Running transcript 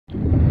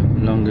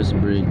longest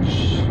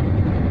bridge.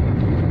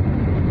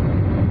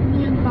 Ano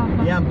yun,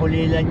 Papa? Yan,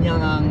 Pulilan niya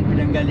ang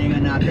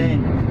pinanggalingan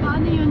natin.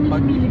 Paano yun?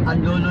 Pag ang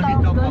dulo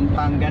nito,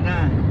 Pampanga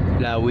na.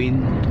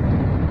 Lawin.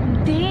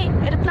 Hindi,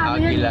 aeroplano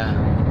yan. Agila.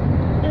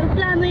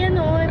 Aeroplano yan,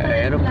 oo.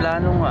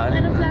 Aeroplano nga.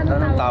 Aeroplano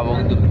Anong tawag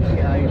doon?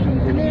 Ayos ang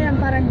Ano gulo. yan,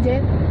 parang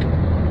jet?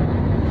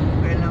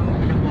 Kailangan mo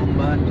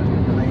pinabombahan.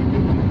 Saka hindi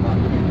pa.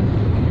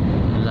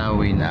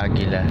 Lawin,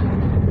 Agila.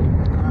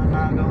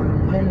 Nakakagawa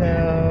ng Hello.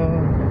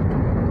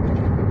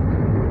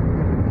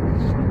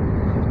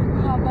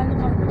 Haba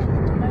naman.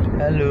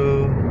 Hello.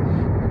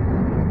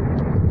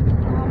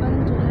 Haba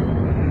ng tulay.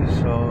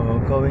 So,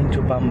 going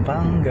to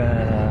Pampanga.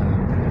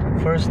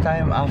 First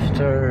time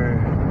after...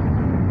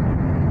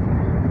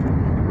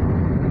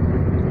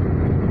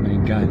 My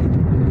God.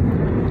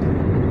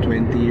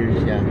 20 years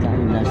yata.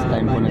 Last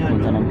time ko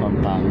nagpunta ng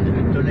Pampanga.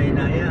 Tuloy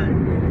na yan.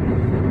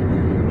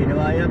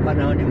 Ginawa yan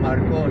panahon ni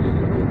Marcos.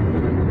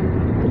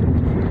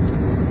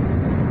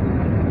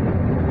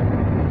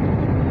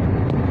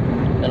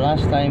 The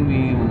last time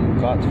we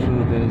got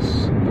through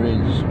this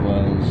bridge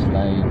was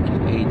like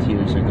 8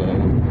 years ago.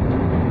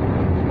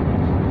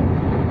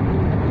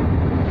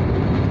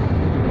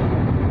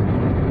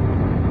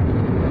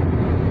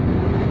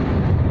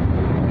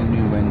 When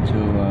we went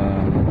to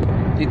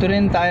dito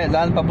rin tayo,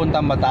 daan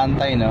papuntang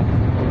Bataantay, no?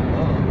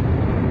 Oo.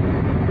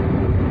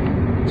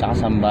 Tsaka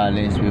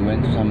Zambales. We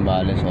went to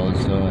Zambales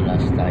also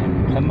last time.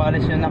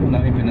 Zambales yun ako na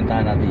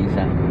pinuntahan natin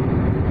isa.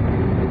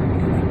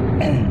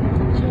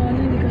 So, ano,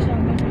 hindi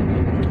kasama.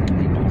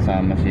 Hindi pa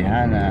kasama si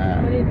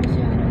Hana. Maliit pa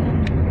siya.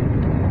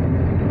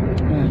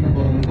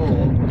 Bongo.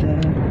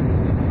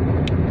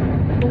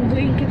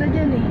 Bonggoin kita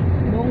dyan eh.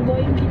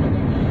 Bonggoin kita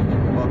dyan eh.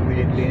 Mga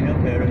Pilipino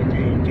pero hindi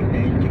inchik na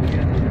inchik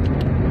yan.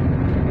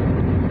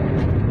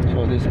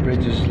 So this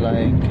bridge is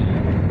like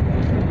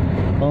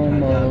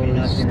Ang dami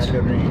na almost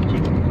sinasabi na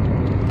inchik.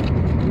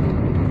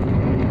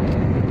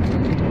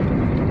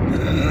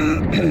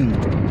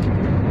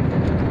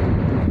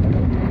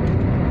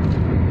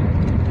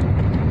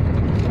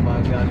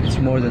 it's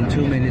more than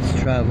 2 minutes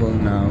travel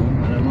now.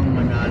 Alamang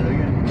manalo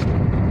yan.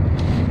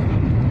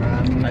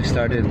 Maraming I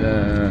started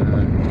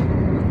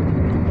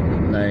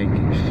like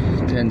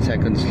 10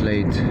 seconds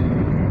late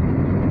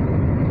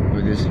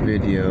with this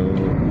video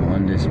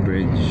on this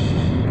bridge.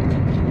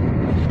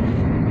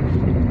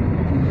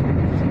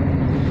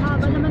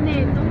 Haba naman na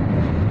ito.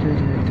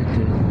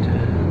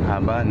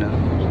 Haba, no?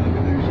 sabi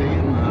ko sa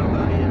iyo,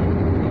 mahaba yan.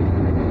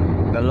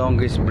 The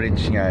longest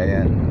bridge nga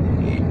yan.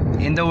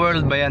 In the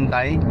world ba yan,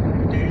 Tay?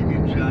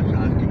 Dito sa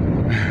atin.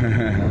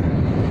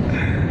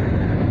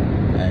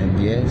 And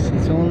yes,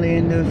 it's only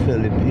in the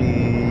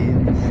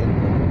Philippines.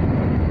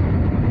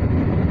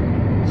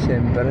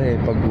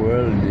 Siyempre, pag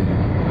world.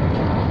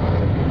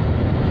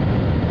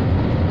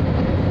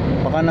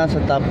 Baka nasa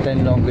top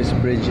 10 longest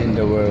bridge in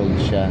the world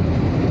siya.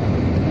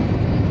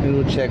 We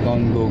will check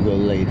on Google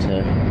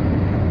later.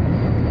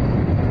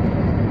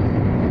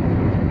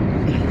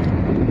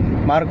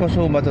 Marcos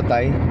ho ba to,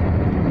 Tay?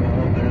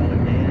 Oo, panahon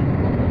na yan.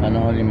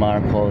 Ano ni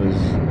Marcos?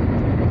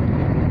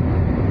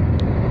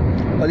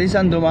 Pali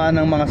saan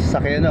dumaan ng mga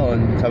sasakyan noon?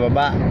 Sa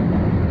baba?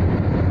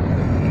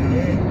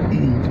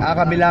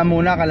 Kabila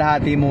muna,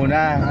 kalahati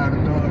muna.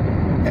 Arthur.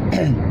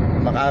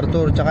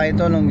 MacArthur, tsaka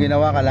ito nung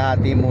ginawa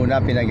kalahati muna,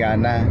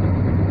 pinagana.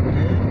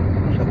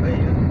 Sabay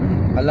yun.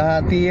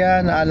 Kalahati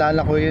yan,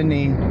 naalala ko yun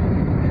eh.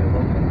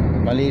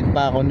 Maliit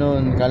pa ako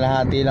noon,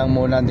 kalahati lang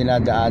muna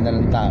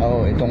dinadaanan ng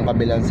tao, itong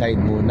kabilang side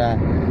muna.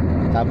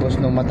 Tapos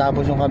nung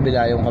matapos yung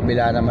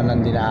kabila naman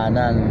ng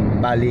dinaanan,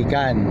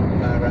 balikan.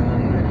 Parang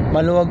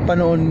Maluwag pa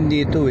noon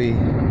dito eh.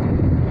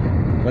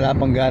 Wala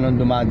pang ganon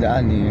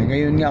dumadaan eh.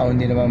 Ngayon nga,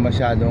 hindi naman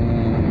masyadong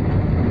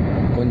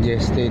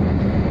congested.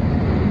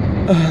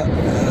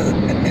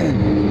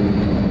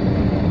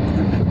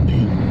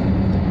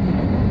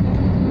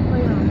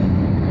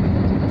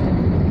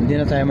 Hindi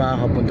na tayo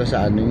makakapunta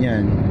sa ano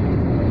niyan.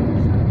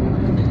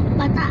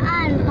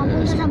 Bataan.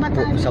 Papunta sa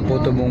Bataan. Sa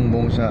Puto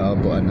Bongbong sa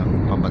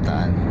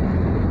Pabataan.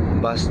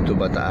 Bus to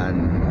Bataan.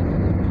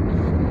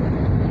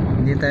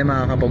 Hindi tayo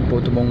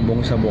makakapagputo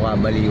bongbong sa buka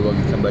baliwag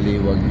sa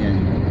baliwag niyan.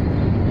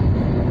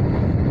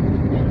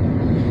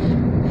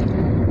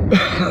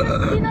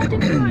 Hindi natin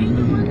kain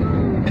yung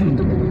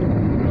ano.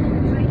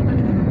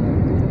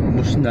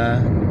 Ubus na.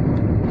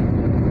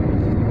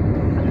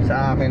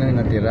 Sa akin ang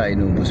natira,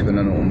 inubos ko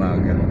na nung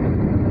umaga.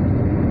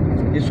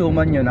 Yung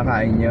suman nyo,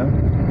 nakain nyo?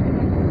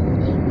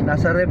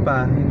 Nasa rep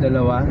pa, yung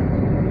dalawa.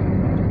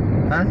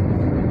 Ha?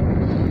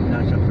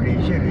 nasa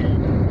freezer eh.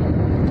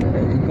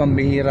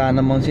 Pambihira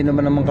naman, sino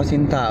ba naman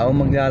kasing tao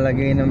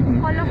maglalagay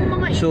ng Kala ko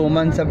mga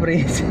suman sa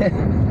freezer.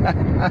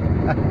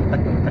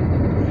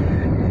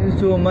 Yung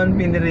suman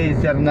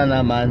pinreser na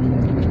naman.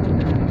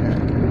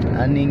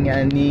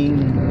 Aning-aning.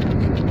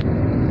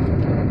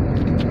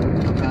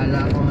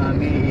 Akala ko nga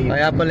may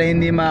Kaya pala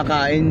hindi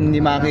makain, hindi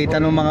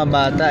makita ng mga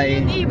bata eh.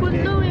 ibon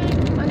daw eh.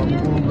 Ano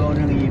yan? pagpugaw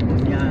ng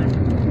ibon yan.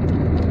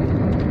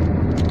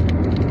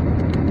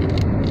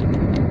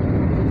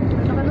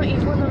 Ano ka nung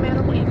ibon? No?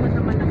 Meron ko ibon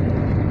na malaki.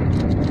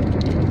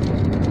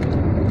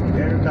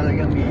 Pero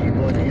talaga may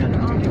ibon na yan.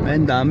 Ay,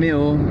 ang dami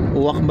oh.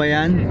 Uwak ba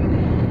yan?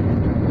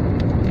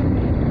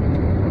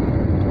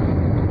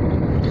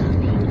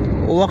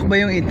 Uwak ba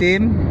yung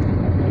itim?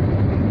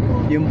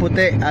 Yung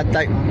puti at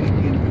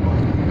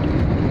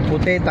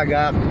puti,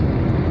 tagak.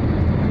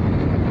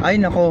 Ay,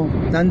 nako.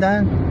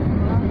 Dandan.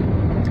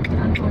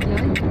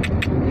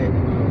 Hindi.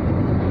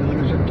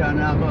 Lulusot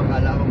sana ako,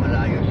 akala ko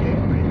malayo siya.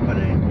 Pala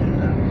yun yan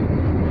lang.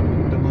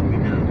 Tumabi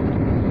na ako.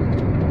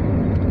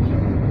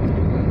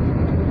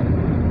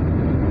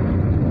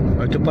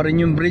 Ito pa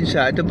rin yung bridge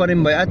ha. Ito pa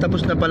rin ba? Ah,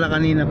 tapos na pala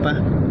kanina pa.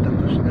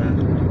 Tapos na.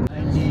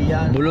 Ay, hindi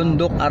yan.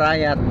 Bulundok,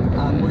 Arayat.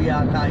 Ako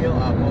yata yung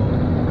ako.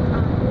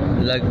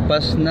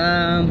 Lagpas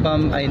ng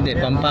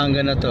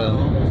Pampanga na to.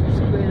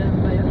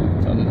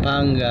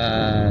 Pampanga,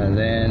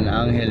 then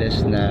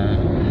Angeles na.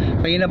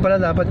 Kanina pala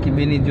dapat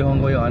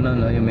binidyohan ko yung ano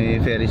no, yung may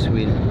Ferris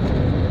wheel.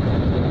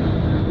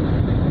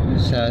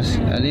 Sa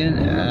ano yun,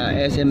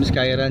 SM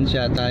Sky Ranch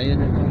yata yun.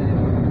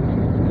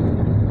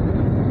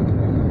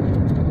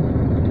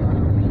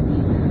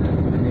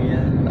 Ano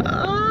yan?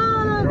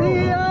 All of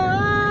the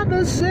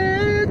other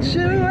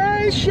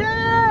situation.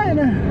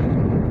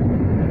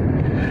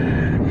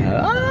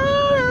 All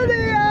of the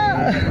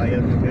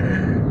Ayaw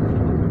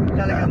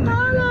talagang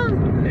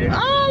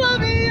all of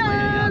the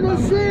other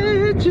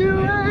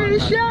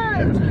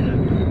situation.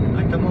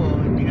 Ay, tamo,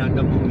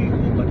 dinadamo, may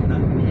ubat na.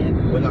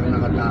 Walang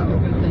nakatao.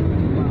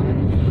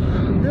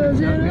 Does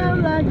it love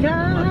like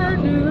I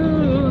do?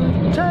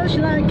 Touch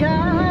like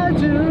I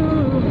do?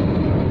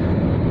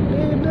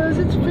 Babe, does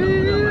it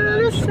feel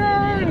the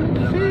same?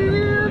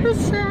 Feel the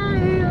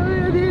same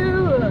with you?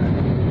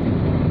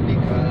 Hindi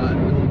pa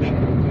tubig.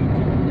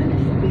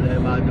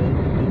 Levado,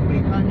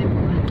 tubig.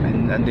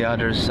 And on the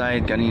other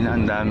side, kanina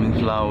ang daming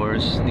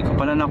flowers. Di ko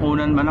pala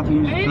nakunan manak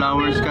yung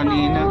flowers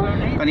kanina.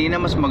 Kanina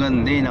mas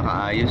maganda eh,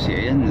 nakaayos eh.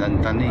 Ayan,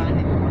 lantan eh.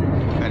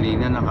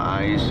 Kanina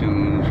nakaayos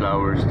yung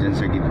flowers dyan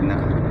sa gitna.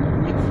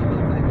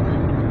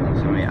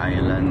 Sa may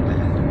island.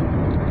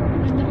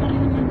 Ganda pa rin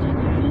naman dyan.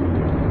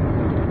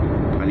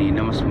 Kanina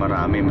mas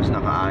marami, mas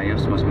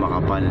nakaayos, mas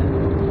makapal.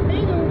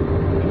 Ayun o.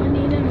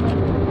 Kanina no.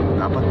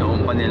 Dapat doon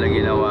pa nila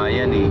ginawa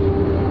yan eh.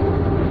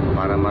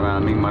 Para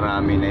marami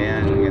na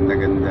yan.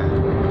 Ganda-ganda.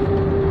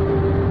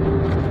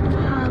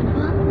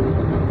 Haba.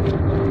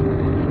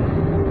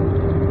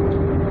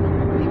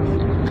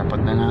 Tapat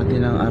na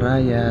natin ang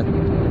Arayat.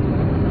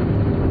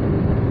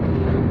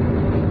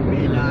 May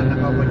inaanak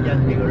ako dyan,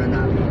 hindi ko na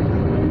nakita.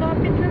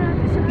 Lapit na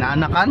natin sa...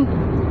 Naanakan?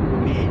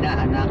 May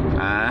inaanak.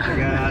 Ah.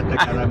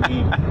 Taga-Rami.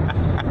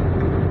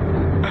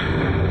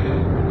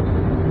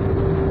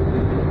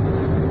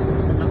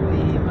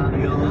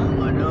 Yung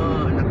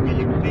anak niya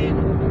Limpin.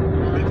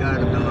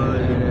 Ricardo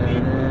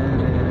Limpin.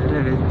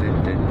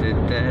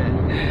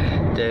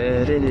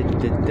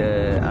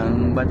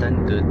 Ang batan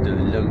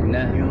tutulog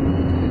na. Yung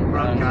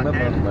Ang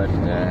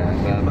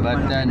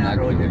babata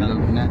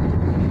natulog na.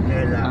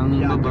 Ang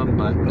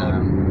babata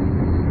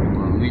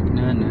pangit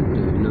na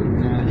natulog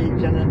na. Maliit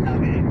siya ng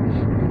dami.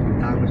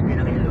 Tangos din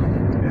ang ilong.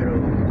 Pero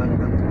parang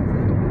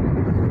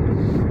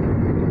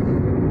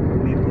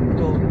may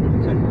punto.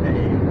 Santa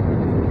eh.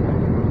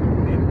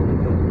 May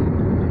punto.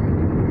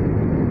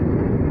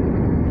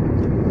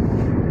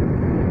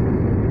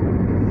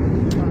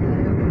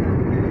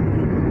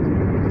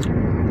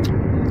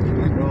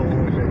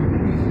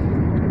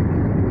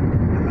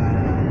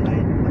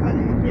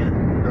 Nakalinya.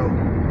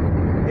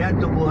 Ayan,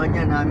 tubuhan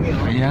niya namin.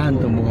 Ayan,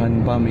 tubuhan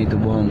pa. May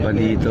tubuhan pa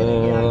dito.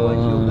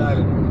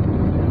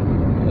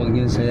 Huwag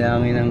niyo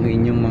sayangin ang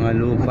inyong mga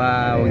lupa.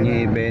 Huwag niyo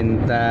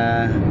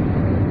ibenta.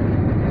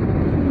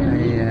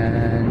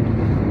 Ayan.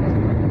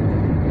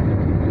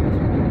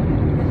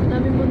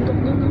 Daming bundok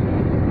doon no.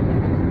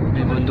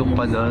 May bundok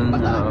pa doon.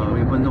 Oo,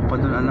 may bundok pa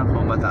doon anak ko.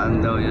 Bataan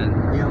daw yun.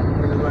 Yung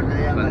lugar na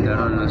yan. Banda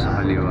ron no,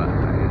 sa kaliwa.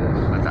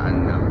 Ayan, Bataan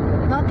daw.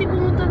 Dati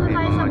pumunta na May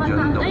tayo sa mga Bataan.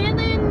 jondok. Ayan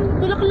na yun.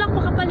 Bulaklak,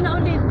 makapal na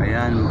ulit.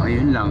 Ayan,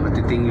 ayun lang.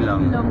 Katiting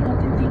lang. Lang,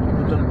 katiting.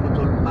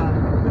 Putol-putol pa.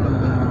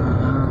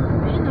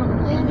 Ayun o.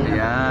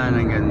 Ayan,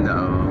 ang ganda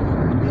oh.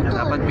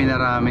 Dapat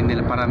pinaramin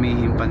nila,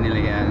 paramihin pa nila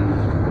yan.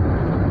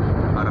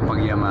 Para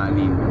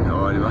pagyamanin.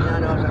 Oo, di ba?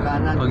 Ayan o, sa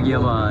kanan.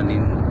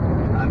 Pagyamanin.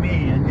 Kami,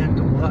 yan yan,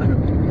 tubuhan.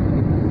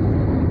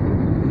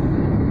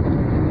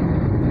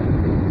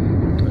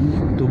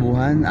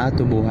 Tubuhan? Ah,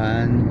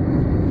 tubuhan.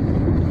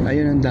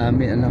 Ayun, ang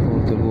dami, anak ko,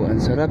 tubuhan.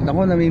 Sarap.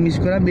 Ako, namimiss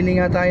ko na. Bili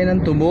nga tayo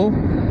ng tubo.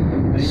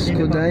 Diyos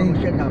ko, day.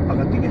 Siya,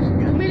 napakatigas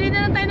niya. Bumili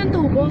na lang tayo ng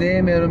tubo. Hindi,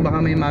 meron baka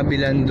may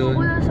mabilan Tubo doon.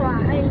 na sa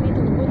wahay. May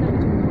tubo na.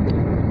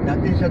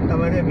 Dati sa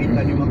Tamaré, may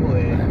tanim ako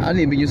eh. Ano,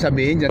 ibig nyo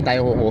sabihin? Diyan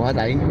tayo kukuha,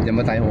 tayo? Diyan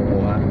ba tayo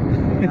kukuha?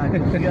 Yan,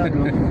 yan,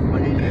 no?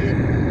 Maliliit.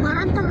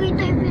 Parang tagay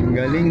tayo pinuntahan.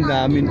 Galing,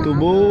 daming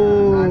tubo.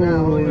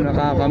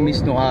 Nakakamiss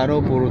nung araw,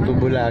 puro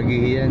tubo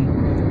lagi yan.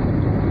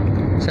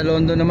 Sa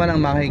London naman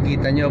ang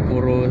makikita nyo,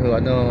 puro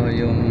ano,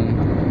 yung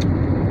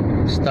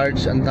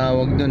starch ang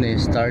tawag dun eh.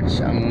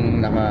 Starch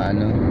ang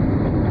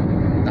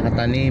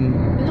nakatanim.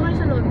 Dito kayo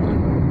sa London.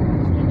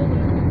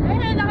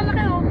 Ay,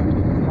 laki-laki o.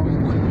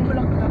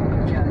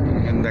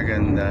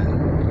 Ganda-ganda.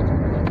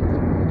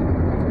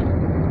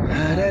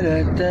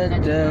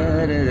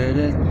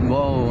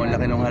 Wow, ang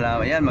laki ng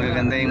halaman. Yan,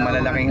 magaganda yung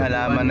malalaking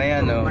halaman na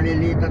yan, oh.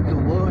 Maliliit ang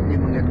tubo, hindi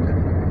maganda.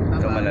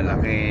 Ito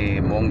malalaki,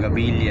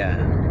 Bonggavillia.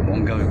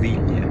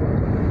 Bonggavillia.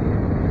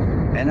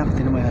 Eh, nak,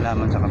 tinan mo yung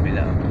halaman sa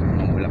kabila.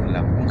 Mga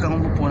bulaklak. Huwag kang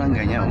umupo ng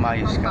ganyan,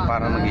 umayos ka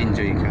para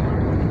mag-enjoy ka.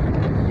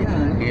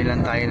 Yan.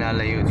 Kailan tayo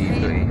nalayo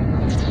dito eh.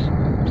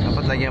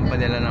 Dapat lagyan pa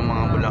nila ng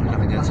mga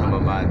bulaklak dyan sa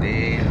baba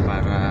din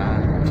para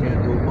Yan,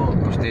 tubo.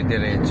 tapos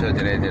diretso,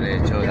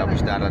 dire-diretso, tapos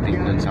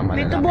darating dun sa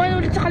May malalaki. tubuan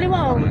ulit sa kaliwa,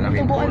 oh.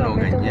 Malalaking Tubuan, puno, oh.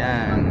 May tubuan.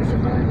 ganyan.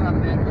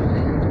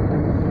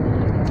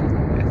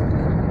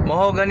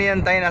 Mahogany yan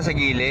tayo nasa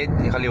gilid,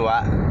 yung kaliwa.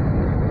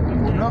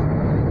 Puno.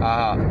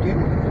 Ah, Yan.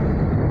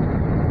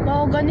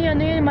 Oo, gani,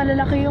 ano yun,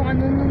 malalaki yung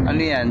ano nun. ano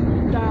yan?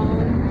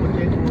 Dahon.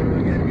 Puti, puno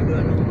yan. Di ko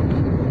alam.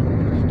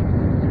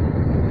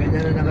 Ganyan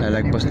na nakatanim.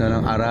 Lalagpas na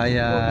ng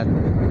arayat.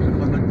 Sa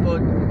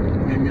pagod-pod.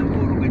 Ganyan,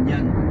 puro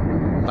ganyan.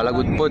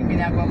 Palagudpod.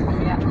 Ginagawa pa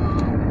kaya.